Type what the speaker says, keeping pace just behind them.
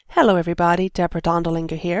Hello everybody, Deborah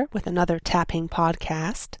Dondelinger here with another Tapping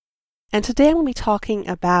podcast. And today I'm going to be talking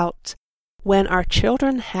about when our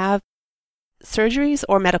children have surgeries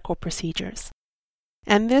or medical procedures.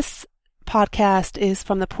 And this podcast is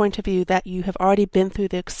from the point of view that you have already been through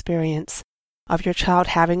the experience of your child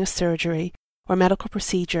having a surgery or medical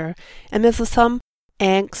procedure, and there's some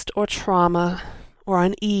angst or trauma or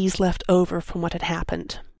unease left over from what had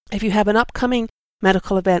happened. If you have an upcoming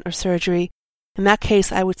medical event or surgery, in that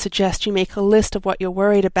case, I would suggest you make a list of what you're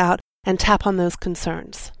worried about and tap on those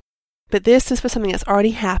concerns. But this is for something that's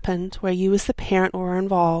already happened, where you as the parent were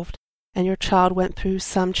involved and your child went through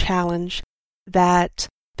some challenge that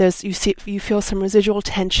you feel some residual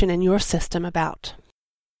tension in your system about.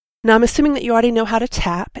 Now, I'm assuming that you already know how to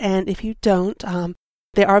tap, and if you don't,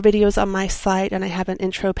 there are videos on my site, and I have an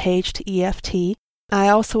intro page to EFT. I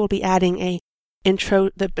also will be adding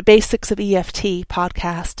the basics of EFT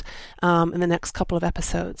podcast in the next couple of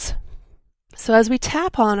episodes. So as we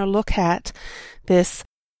tap on or look at this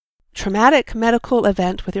traumatic medical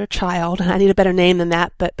event with your child, and I need a better name than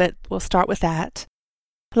that, but we'll start with that.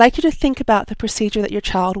 I'd like you to think about the procedure that your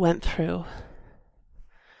child went through,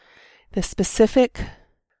 the specific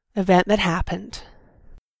event that happened,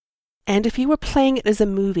 and if you were playing it as a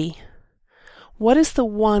movie, what is the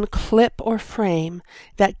one clip or frame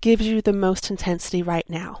that gives you the most intensity right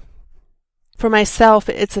now? For myself,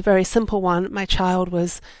 it's a very simple one. My child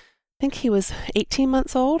was, I think he was 18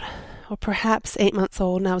 months old, or perhaps 8 months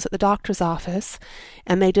old, and I was at the doctor's office,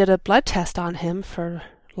 and they did a blood test on him for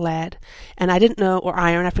lead, and I didn't know, or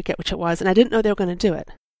iron, I forget which it was, and I didn't know they were going to do it.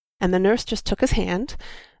 And the nurse just took his hand,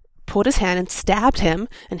 pulled his hand, and stabbed him,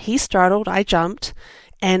 and he startled, I jumped,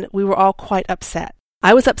 and we were all quite upset.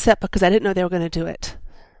 I was upset because I didn't know they were going to do it.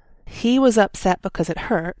 He was upset because it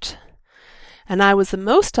hurt. And I was the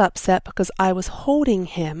most upset because I was holding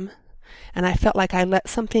him, and I felt like I let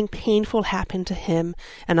something painful happen to him,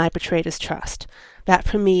 and I betrayed his trust. That,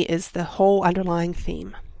 for me, is the whole underlying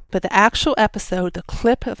theme. But the actual episode, the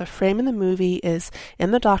clip of the frame in the movie, is in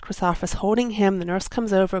the doctor's office holding him. The nurse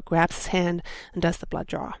comes over, grabs his hand, and does the blood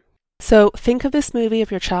draw. So think of this movie of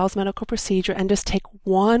your child's medical procedure and just take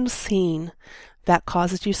one scene that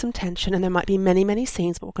causes you some tension, and there might be many, many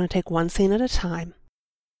scenes, but we're going to take one scene at a time.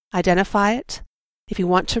 Identify it. If you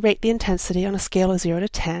want to rate the intensity on a scale of 0 to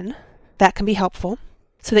 10, that can be helpful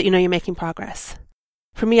so that you know you're making progress.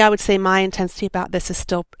 For me, I would say my intensity about this is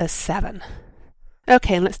still a 7.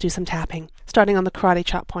 Okay, and let's do some tapping, starting on the karate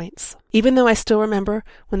chop points. Even though I still remember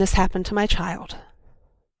when this happened to my child,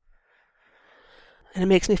 and it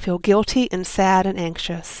makes me feel guilty and sad and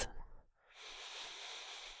anxious.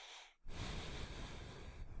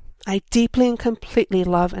 I deeply and completely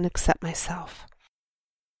love and accept myself.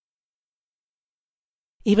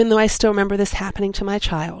 Even though I still remember this happening to my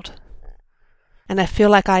child, and I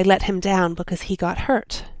feel like I let him down because he got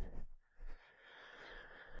hurt,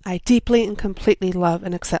 I deeply and completely love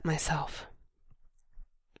and accept myself.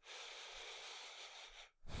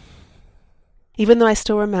 Even though I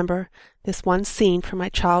still remember this one scene from my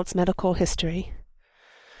child's medical history,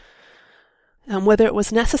 and whether it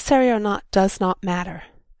was necessary or not does not matter.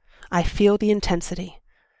 I feel the intensity.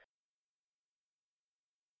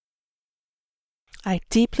 I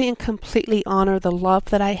deeply and completely honor the love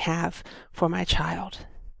that I have for my child.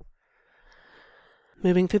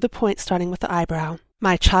 Moving through the points, starting with the eyebrow.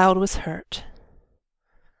 My child was hurt.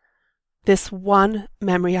 This one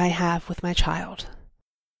memory I have with my child.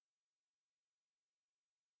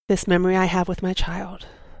 This memory I have with my child.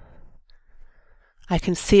 I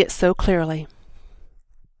can see it so clearly.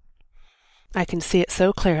 I can see it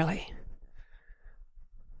so clearly.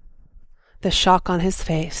 The shock on his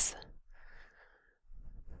face.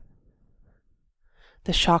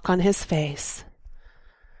 The shock on his face.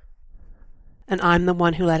 And I'm the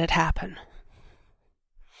one who let it happen.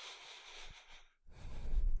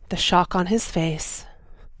 The shock on his face.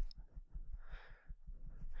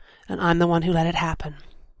 And I'm the one who let it happen.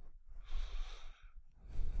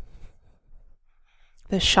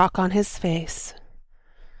 The shock on his face.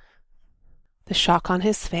 The shock on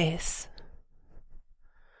his face.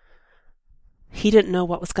 He didn't know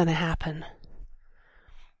what was going to happen.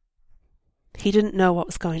 He didn't know what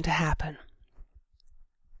was going to happen.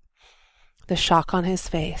 The shock on his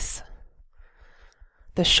face.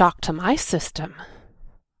 The shock to my system.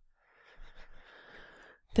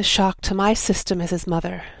 The shock to my system as his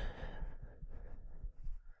mother.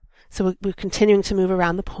 So we're continuing to move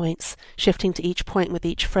around the points, shifting to each point with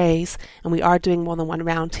each phrase, and we are doing more than one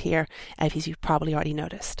round here, as you've probably already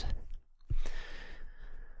noticed.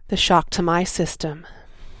 The shock to my system.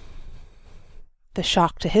 The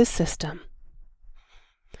shock to his system.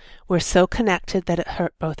 We're so connected that it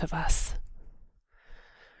hurt both of us.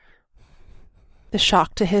 The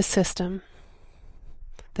shock to his system,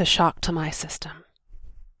 the shock to my system.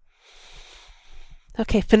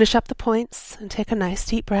 Okay, finish up the points and take a nice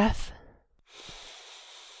deep breath.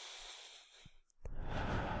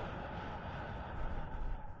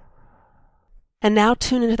 And now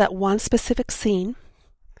tune into that one specific scene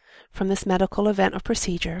from this medical event or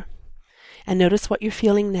procedure and notice what you're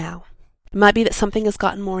feeling now. It might be that something has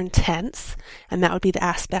gotten more intense, and that would be the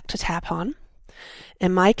aspect to tap on.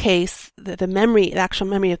 In my case, the actual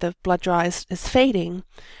memory of the blood draw is fading,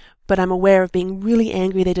 but I'm aware of being really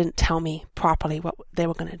angry they didn't tell me properly what they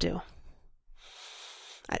were going to do.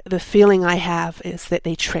 The feeling I have is that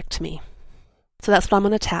they tricked me. So that's what I'm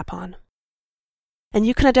going to tap on. And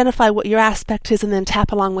you can identify what your aspect is and then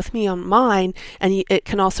tap along with me on mine, and it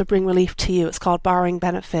can also bring relief to you. It's called borrowing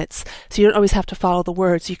benefits. So you don't always have to follow the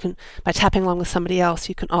words. You can, by tapping along with somebody else,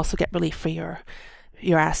 you can also get relief for your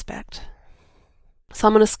aspect. So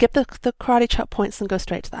I'm going to skip the karate chop points and go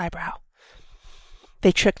straight to the eyebrow.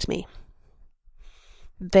 They tricked me.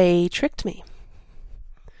 They tricked me.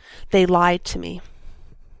 They lied to me.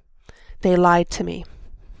 They lied to me.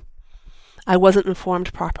 I wasn't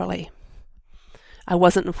informed properly. I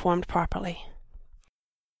wasn't informed properly.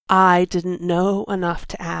 I didn't know enough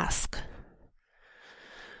to ask.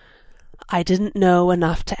 I didn't know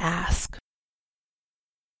enough to ask.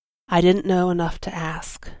 I didn't know enough to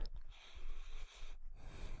ask.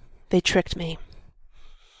 They tricked me.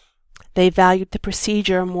 They valued the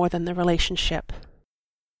procedure more than the relationship.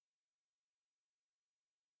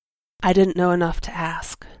 I didn't know enough to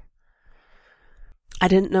ask. I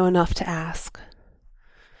didn't know enough to ask.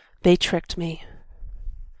 They tricked me.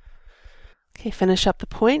 Okay, finish up the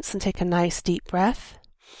points and take a nice deep breath.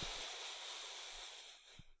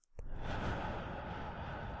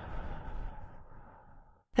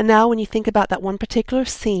 And now when you think about that one particular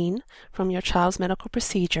scene from your child's medical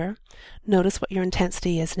procedure, notice what your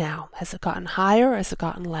intensity is now. Has it gotten higher or has it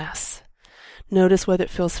gotten less? Notice whether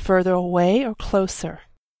it feels further away or closer.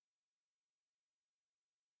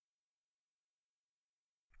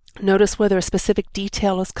 Notice whether a specific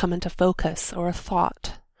detail has come into focus, or a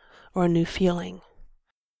thought, or a new feeling.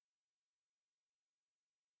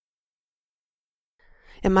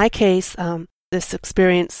 In my case, this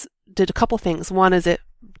experience did a couple things. One is it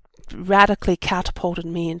radically catapulted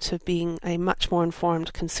me into being a much more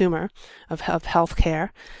informed consumer of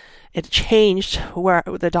healthcare. It changed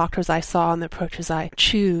the doctors I saw and the approaches I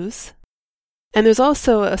choose. And there's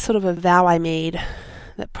also a sort of a vow I made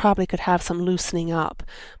that probably could have some loosening up,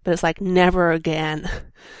 but it's like never again.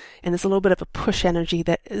 And there's a little bit of a push energy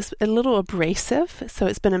that is a little abrasive, so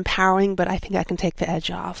it's been empowering, but I think I can take the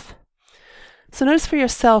edge off. So notice for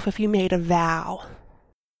yourself if you made a vow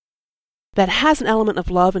that has an element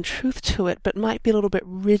of love and truth to it, but might be a little bit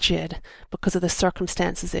rigid because of the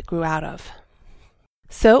circumstances it grew out of.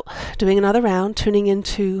 So, doing another round, tuning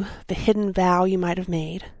into the hidden vow you might have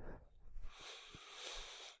made.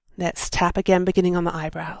 Let's tap again, beginning on the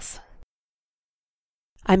eyebrows.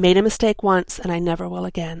 I made a mistake once and I never will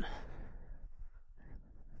again.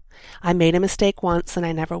 I made a mistake once and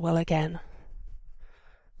I never will again.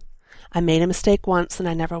 I made a mistake once and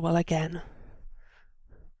I never will again.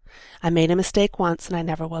 I made a mistake once and I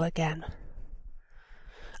never will again.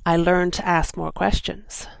 I learned to ask more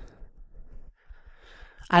questions.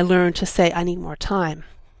 I learned to say, I need more time.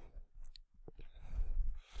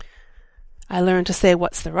 I learned to say,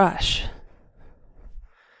 what's the rush?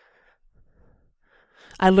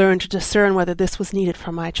 I learned to discern whether this was needed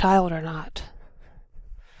for my child or not.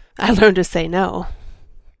 I learned to say no.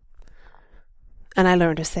 And I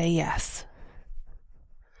learned to say yes.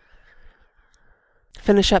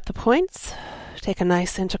 Finish up the points. Take a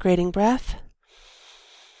nice integrating breath.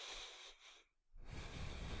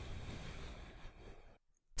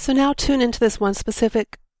 So now tune into this one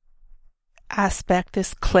specific aspect,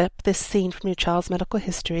 this clip, this scene from your child's medical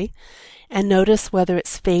history, and notice whether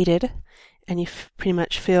it's faded and you pretty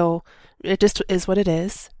much feel it just is what it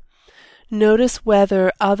is. Notice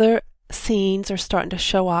whether other scenes are starting to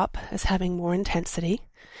show up as having more intensity,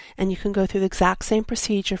 and you can go through the exact same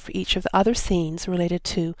procedure for each of the other scenes related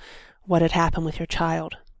to what had happened with your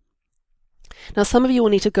child. Now, some of you will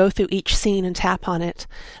need to go through each scene and tap on it,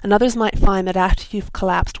 and others might find that after you've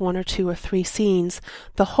collapsed 1 or 2 or 3 scenes,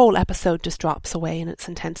 the whole episode just drops away in its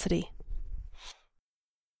intensity.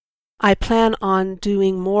 I plan on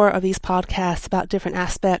doing more of these podcasts about different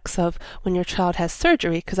aspects of when your child has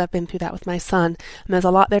surgery, because I've been through that with my son, and there's a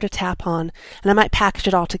lot there to tap on, and I might package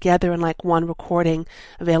it all together in like one recording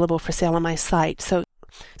available for sale on my site. So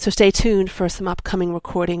So stay tuned for some upcoming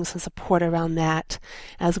recordings and support around that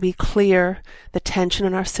as we clear the tension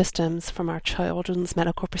in our systems from our children's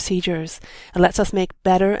medical procedures. It lets us make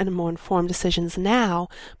better and more informed decisions now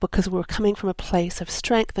because we're coming from a place of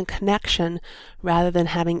strength and connection rather than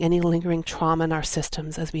having any lingering trauma in our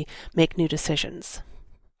systems as we make new decisions.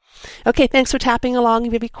 Okay, thanks for tapping along.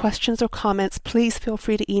 If you have any questions or comments, please feel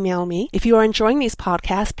free to email me. If you are enjoying these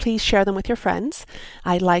podcasts, please share them with your friends.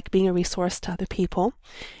 I like being a resource to other people.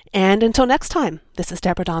 And until next time, this is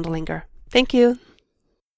Deborah Dondelinger. Thank you.